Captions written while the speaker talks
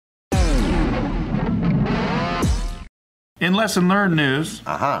In lesson learned news.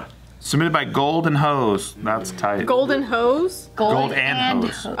 Submitted by Golden Hose. That's tight. Golden Hose? Gold and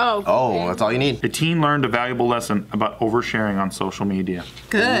Hose. Oh, that's all you need. A teen learned a valuable lesson about oversharing on social media.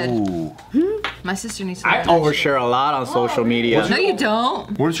 Good. Ooh. My sister needs to. I overshare a lot on social media. No, you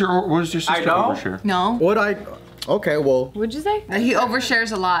don't. What does your sister overshare? No. What Okay, well. What'd you say? He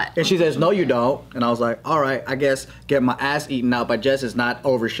overshares a lot. And she says, no, you don't. And I was like, all right, I guess get my ass eaten out by Jess is not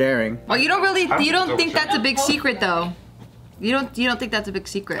oversharing. Well, you don't think that's a big secret though. You don't think that's a big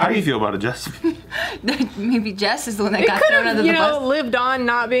secret. How do you feel about it, Jess? Maybe Jess is the one that got could thrown have, under the bus. lived on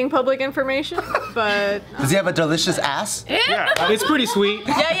not being public information, but... Does he have a delicious ass? Yeah. It's pretty sweet.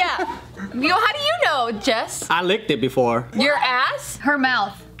 Yeah. How do you know, Jess? I licked it before. Your ass? Her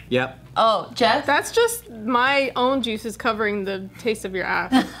mouth. Yep. Oh, Jess? That's just my own juices covering the taste of your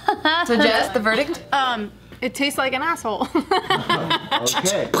ass. So Jess, the verdict? It tastes like an asshole.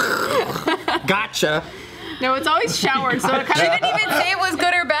 Okay. Gotcha. No, it's always showered, so it She kind didn't even say it was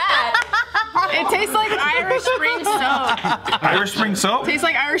good or bad. it tastes like Irish Spring soap. Irish Spring soap? Tastes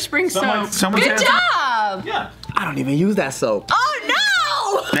like Irish Spring soap. Someone Good said- job! Yeah. I don't even use that soap. Oh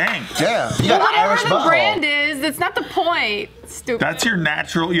no! Dang. Damn. You got Irish Whatever the butthole. brand is, it's not the point. Stupid. That's your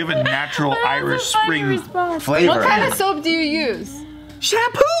natural, you have a natural Irish Spring. Flavor. What kind of soap do you use?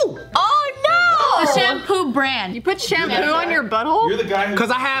 Shampoo! Oh no! A shampoo brand. You put shampoo on your butthole? You're the guy who... Because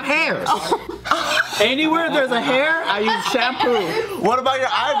I have hairs. Anywhere there's a hair, I use shampoo. What about your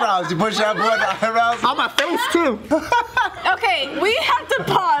eyebrows? You put shampoo on your eyebrows? On my face, too. Okay, we have to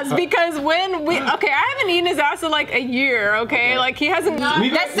pause because I haven't eaten his ass in like a year, okay? Like he hasn't.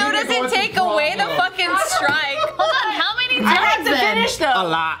 That still doesn't take away the fucking strike. Hold on, how many I have times to then? finish though. A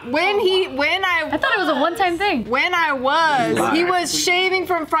lot. I thought it was a one-time thing. He was shaving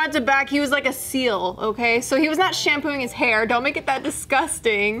from front to back. He was like a seal, okay? So he was not shampooing his hair. Don't make it that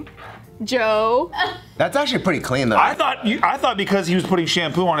disgusting, Joe. That's actually pretty clean though. I thought because he was putting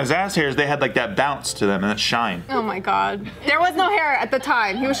shampoo on his ass hairs, they had like that bounce to them and that shine. Oh my God. There was no hair at the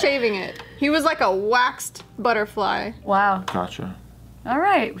time. He was shaving it. He was like a waxed butterfly. Wow. Gotcha. All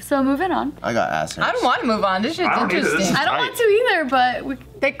right, so moving on. I got ass hairs. I don't want to move on. This shit's I don't either. This interesting. is- I don't want to either,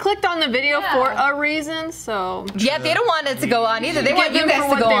 but They clicked on the video for a reason, so. Yeah, they don't want it to go on either. They want you Give them guys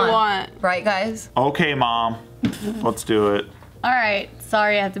for to what go they on. want. Right, guys? Okay, Mom. Let's do it. all right.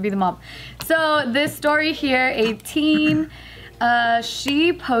 Sorry, I have to be the mom. So this story here, a teen,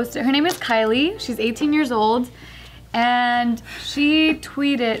 she posted. Her name is Kylie. She's 18 years old, and she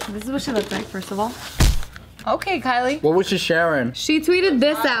tweeted. This is what she looked like, first of all. Okay, Kylie. What was she sharing? She tweeted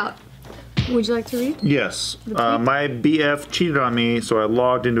this out. Would you like to read? Yes. My BF cheated on me, so I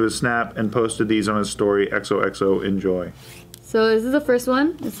logged into his Snap and posted these on his story. XOXO, enjoy. So this is the first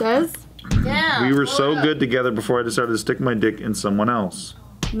one. It says. Yeah. We were so good together before I decided to stick my dick in someone else.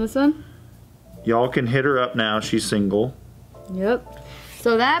 And this one. Y'all can hit her up now. She's single. Yep.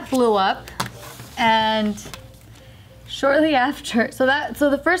 So that blew up, and shortly after, so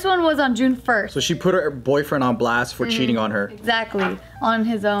the first one was on June 1st. So she put her boyfriend on blast for cheating on her. Exactly, on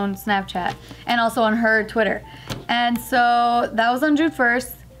his own Snapchat, and also on her Twitter. And so that was on June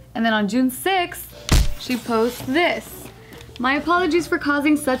 1st, and then on June 6th, she posts this. My apologies for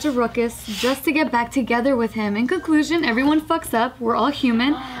causing such a ruckus just to get back together with him. In conclusion, everyone fucks up. We're all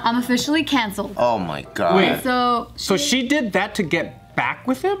human. I'm officially canceled. Oh my God. Wait. So she did that to get back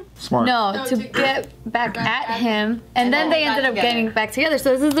with him? Smart. No, to get back at him, and then they ended up getting back together.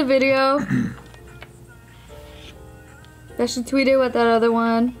 So this is the video that she tweeted with that other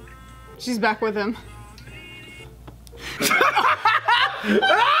one. She's back with him.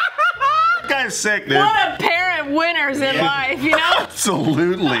 That guy's sick, dude. What a pair of winners in life, you know?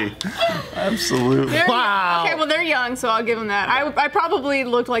 Absolutely. Absolutely. Wow. Okay, well they're young, so I'll give them that. I probably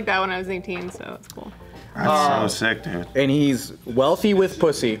looked like that when I was 18, so it's cool. That's so sick, dude. And he's wealthy with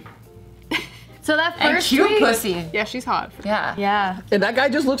pussy. So that And first cute tweet, pussy. Yeah, she's hot. Yeah. yeah. And that guy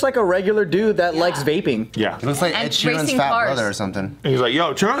just looks like a regular dude that likes vaping. Yeah. It looks like And Ed Sheeran's racing fat cars. brother or something. And he's like,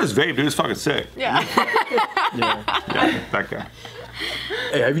 yo, check out this vape, dude. It's fucking sick. Yeah. Yeah, that guy.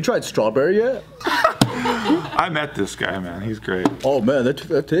 Hey, have you tried strawberry yet? I met this guy, man. He's great. Oh man,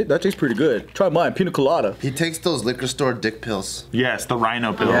 that tastes pretty good. Try mine, pina colada. He takes those liquor store dick pills. Yes, the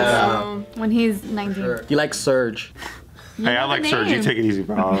rhino pills. When he's 19. He likes Surge. Hey, I like Serge. You name. take it easy,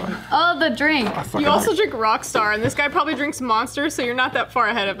 bro. Oh, the drink. You also drink Rockstar, and this guy probably drinks Monster, so you're not that far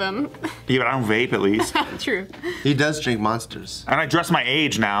ahead of him. Yeah, but I don't vape at least. True. He does drink Monsters. And I dress my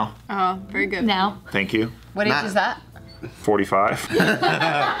age now. Oh, very good. Now. Thank you. What age is that? 45.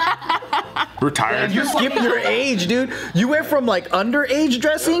 Retired. You skipped your age, dude. You went from like underage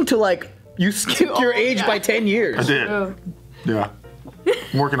dressing to like you skipped your age by 10 years. I did. Oh. Yeah.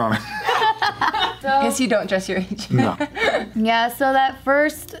 I'm working on it. Guess you don't dress your age. No. Yeah, so that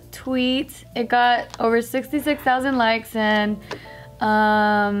first tweet, it got over 66,000 likes and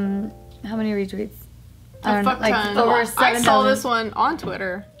how many retweets? I don't know, like over 7,000. I saw this one on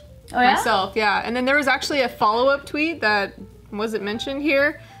Twitter yeah? myself, yeah. And then there was actually a follow-up tweet that wasn't mentioned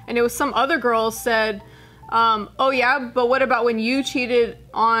here, and it was some other girl said, oh yeah, but what about when you cheated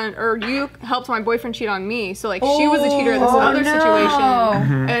on, or you helped my boyfriend cheat on me? So like she was a cheater in this other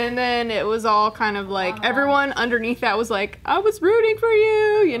situation. And then it was all kind of like, everyone underneath that was like, I was rooting for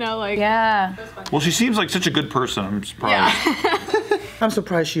you, you know, like. Yeah. Well, she seems like such a good person. I'm surprised. Yeah. I'm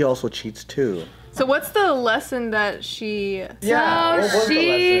surprised she also cheats too. So what's the lesson that she Yeah. what So was the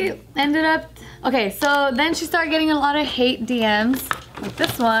she lesson? ended up, okay, so then she started getting a lot of hate DMs, like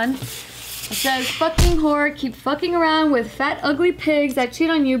this one. It says, fucking whore, keep fucking around with fat, ugly pigs that cheat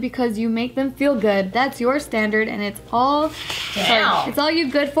on you because you make them feel good. That's your standard, and it's all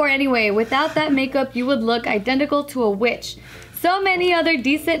you good for anyway. Without that makeup, you would look identical to a witch. So many other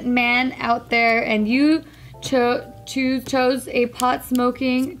decent men out there, and you chose a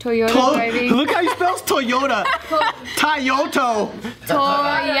pot-smoking, Toyota driving... Look how he spells Toyota. Toyota.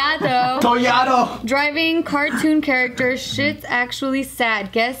 Toyota. Driving cartoon character. Shit's actually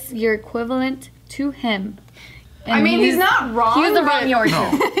sad. Guess you're equivalent to him. And I mean, he's not wrong. He was the wrong yours.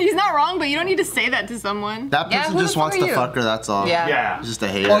 He's not wrong, but you don't need to say that to someone. That person who the just fuck wants are to you? fuck her, that's all. Yeah. He's just a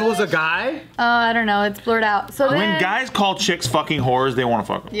hater. Oh, it was a guy? I don't know. It's blurred out. So When then, guys call chicks fucking whores, they want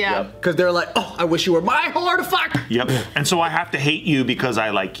to fuck them. Yeah. Because they're like, oh, I wish you were my whore to fuck. Yep. And so I have to hate you because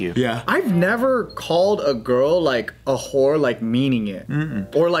I like you. Yeah. I've never called a girl like a whore, like meaning it.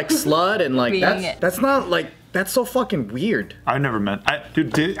 Or like slut and like Meaning it. that's not like, that's so fucking weird. I've never met.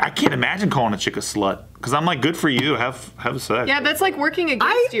 Dude, I can't imagine calling a chick a slut. Because I'm like, good for you. Have sex. Yeah, that's like working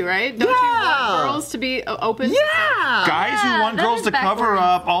against you, right? Don't you want girls to be open? Yeah. Guys who want that girls is to cover backwards.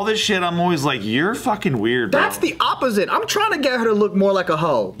 up, all this shit, I'm always like, you're fucking weird, bro. That's the opposite. I'm trying to get her to look more like a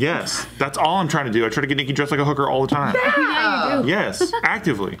hoe. Yes, that's all I'm trying to do. I try to get Nikki dressed like a hooker all the time. yeah, you do. Yes,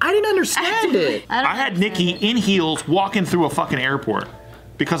 actively. I didn't understand it. I had Nikki in heels walking through a fucking airport.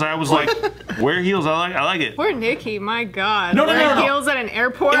 Because I was like, wear heels, I like it. Poor Nikki, my God. No. Wearing heels at an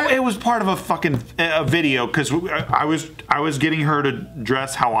airport? It was part of a fucking video because I was getting her to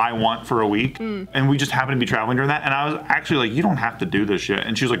dress how I want for a week, and we just happened to be traveling during that. And I was actually like, "You don't have to do this shit."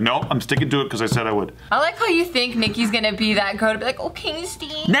 And she was like, "No, I'm sticking to it because I said I would." I like how you think Nikki's gonna be that girl to be like, okay,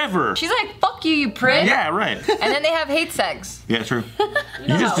 Steve. Never. She's like, fuck you, you prick. Yeah, right. And then they have hate sex. Yeah, true.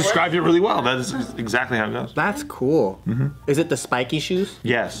 You how just it described it really well. That is exactly how it goes. That's cool. Is it the spiky shoes?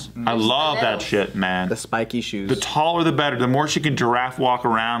 Yes, I love that shit, man. The spiky shoes. The taller the better. The more she can giraffe walk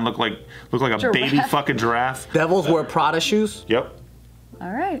around, look like a baby fucking giraffe. Devils wear Prada shoes? Yep.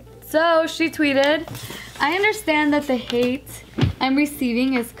 All right. So she tweeted, I understand that the hate I'm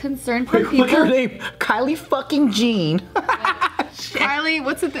receiving is concern for people. Look at her name. Kylie fucking Jean. Kylie,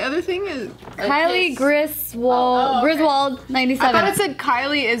 what's it, the other thing? Kylie Griswold 97. I thought it said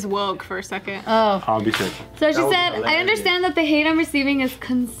Kylie is woke for a second. Oh. I'll be sick. So she said, I understand that the hate I'm receiving is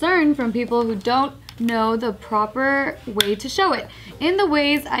concern from people who don't know the proper way to show it. In the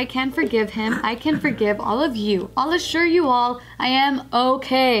ways I can forgive him, I can forgive all of you. I'll assure you all, I am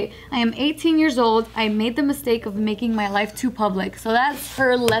okay. I am 18 years old. I made the mistake of making my life too public. So that's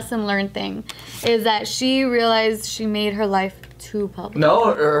her lesson learned thing, is that she realized she made her life too public.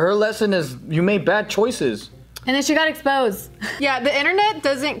 No, her lesson is you made bad choices. And then she got exposed. Yeah, the internet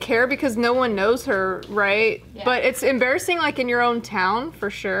doesn't care because no one knows her, right? Yeah. But it's embarrassing, like, in your own town, for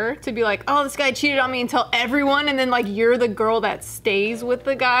sure, to be like, oh, this guy cheated on me and tell everyone, and then, like, you're the girl that stays with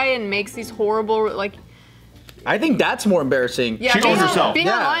the guy and makes these horrible, like... I think that's more embarrassing. Yeah, She being, owns herself. being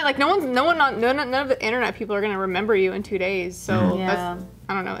Yeah. online, like, none of the internet people are gonna remember you in 2 days, so Yeah. that's...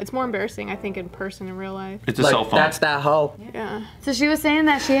 I don't know, it's more embarrassing, I think, in person, in real life. It's a Like, cell phone. that's that hoe. Yeah. So she was saying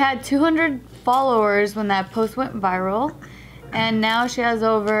that she had 200 followers when that post went viral, and now she has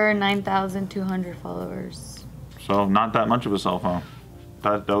over 9,200 followers. So not that much of a cell phone.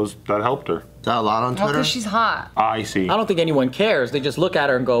 That helped her. Is that a lot on Well, Twitter? because she's hot. I see. I don't think anyone cares. They just look at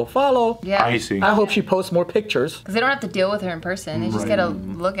her and go, follow. Yeah. I see. I hope she posts more pictures. Because they don't have to deal with her in person. They just get to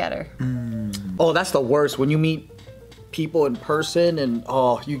look at her. Oh, that's the worst. When you meet people in person and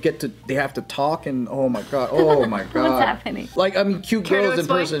they have to talk and oh my god. What's happening? Like, I mean, cute Care to girls in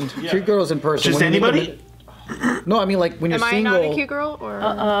explain? person. Cute girls in person. Just When you meet anybody? them- No, I mean like when you're Am I single. not a cute girl, or...?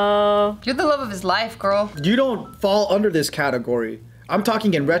 Oh. You're the love of his life, girl. You don't fall under this category. I'm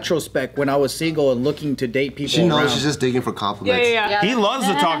talking in retrospect when I was single and looking to date people. She knows around. she's just digging for compliments. Yeah. He loves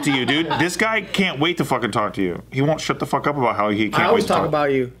to talk to you, dude. This guy can't wait to fucking talk to you. He won't shut the fuck up about how he I can't wait always to talk talk.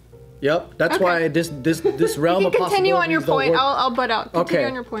 about you. Yep. That's Okay. why this realm You of can continue on possibilities your don't point. work. I'll butt out. Continue Okay.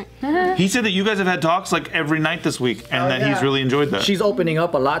 on your point. He said that you guys have had talks like every night this week, and that he's really enjoyed that. She's opening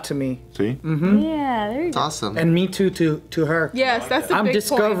up a lot to me, See? Yeah, there you It's go. awesome. and me too to her. Yes, that's the I'm big point. That's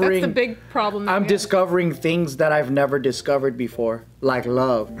discovering- the big problem. that I'm we have. discovering things that I've never discovered before, like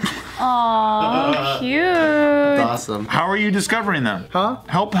love. Aw, cute. It's awesome. How are you discovering them? Huh?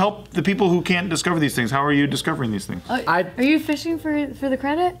 Help the people who can't discover these things. How are you discovering these things? I Are you fishing for the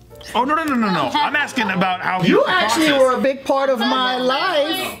credit? Oh no. I'm asking about how You he actually process- were a big part of my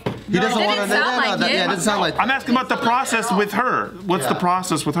life. He doesn't want to. Didn't sound like it. Yeah, it doesn't sound like. I'm asking about the process with her. What's the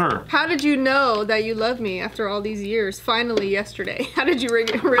process with her? How did you know that you love me after all these years? Finally, yesterday. How did you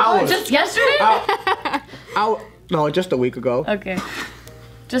realize? Just yesterday? No, just a week ago. Okay.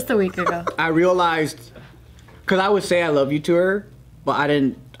 Just a week ago. I realized, because I would say I love you to her, but I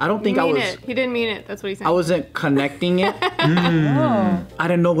don't think I mean was. it. He didn't mean it. That's what he said. I wasn't connecting it. Oh. I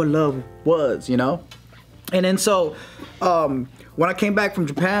didn't know what love was, you know? And then so, when I came back from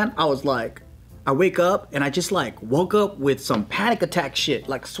Japan, I was like, I wake up and I just like woke up with some panic attack shit,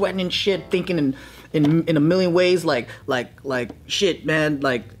 like sweating and shit, thinking in a million ways, like shit, man,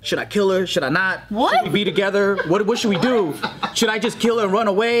 like should I kill her? Should I not? What? Should we be together? What should we do? Should I just kill her and run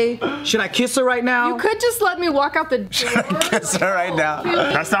away? Should I kiss her right now? You could just let me walk out the door. That's her right now.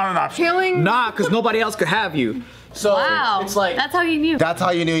 That's not an option. Killing. Nah, because nobody else could have you. So Wow. it's like, That's how you knew. That's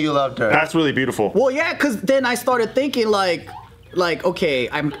how you knew you loved her. That's really beautiful. well, yeah, because then I started thinking like, okay,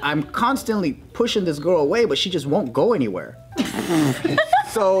 I'm constantly pushing this girl away, but she just won't go anywhere.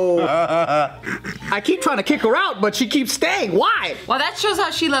 So I keep trying to kick her out, but she keeps staying. Why? Well, that shows how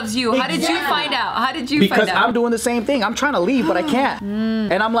she loves you. How did you find out? How did you Because find out? I'm doing the same thing. I'm trying to leave, but I can't.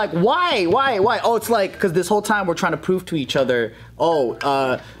 And I'm like, why? Oh, it's like, because this whole time we're trying to prove to each other,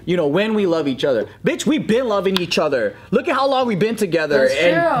 when we love each other. Bitch, we've been loving each other. Look at how long we've been together That's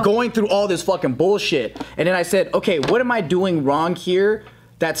and true. going through all this fucking bullshit. And then I said, okay, what am I doing wrong here?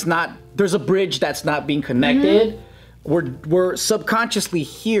 There's a bridge that's not being connected. We're subconsciously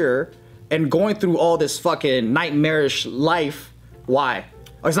here and going through all this fucking nightmarish life. Why?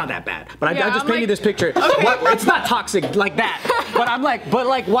 Oh, it's not that bad. But I just I'm painted like- this picture. It's not toxic like that. But I'm like,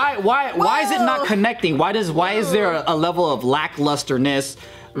 why is it not connecting? Why is there a level of lacklusterness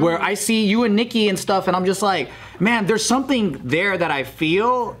where I see you and Nikki and stuff, and I'm just like, man, there's something there that I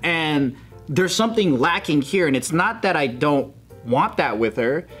feel, and there's something lacking here, and it's not that I don't want that with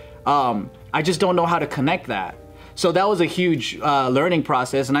her. I just don't know how to connect that. So that was a huge learning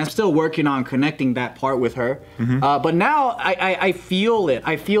process, and I'm still working on connecting that part with her. But now I feel it.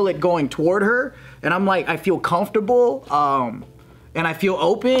 I feel it going toward her, and I'm like, I feel comfortable, and I feel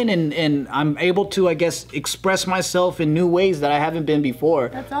open, and I'm able to, I guess, express myself in new ways that I haven't been before.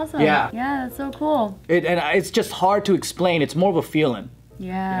 That's awesome. Yeah. Yeah, that's so cool. And it's just hard to explain. It's more of a feeling.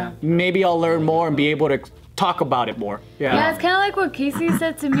 Yeah. Maybe I'll learn more and be able to talk about it more. Yeah, it's kind of like what Casey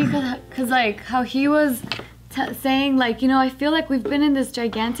said to me, cause like how he was saying, like, I feel like we've been in this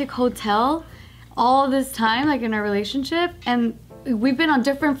gigantic hotel all this time, like in our relationship, and we've been on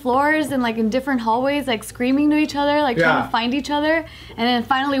different floors and like in different hallways, like screaming to each other, like trying to find each other, and then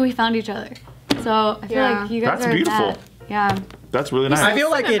finally we found each other. So I feel like you guys That's are beautiful. that. Yeah. That's really nice. I feel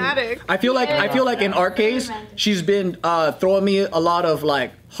like cinematic. I feel like in our case, she's been throwing me a lot of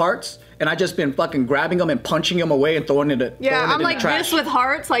like hearts, and I just been fucking grabbing them and punching them away and throwing it. Yeah, I'm in like the trash. this with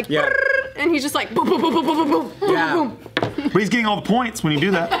hearts, like, Yeah. brrr, and he's just like, boom, boom, boom, boom, boom, boom, boom, Yeah. boom, boom. But he's getting all the points when you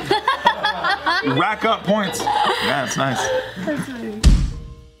do that. You rack up points. Yeah, it's nice. That's really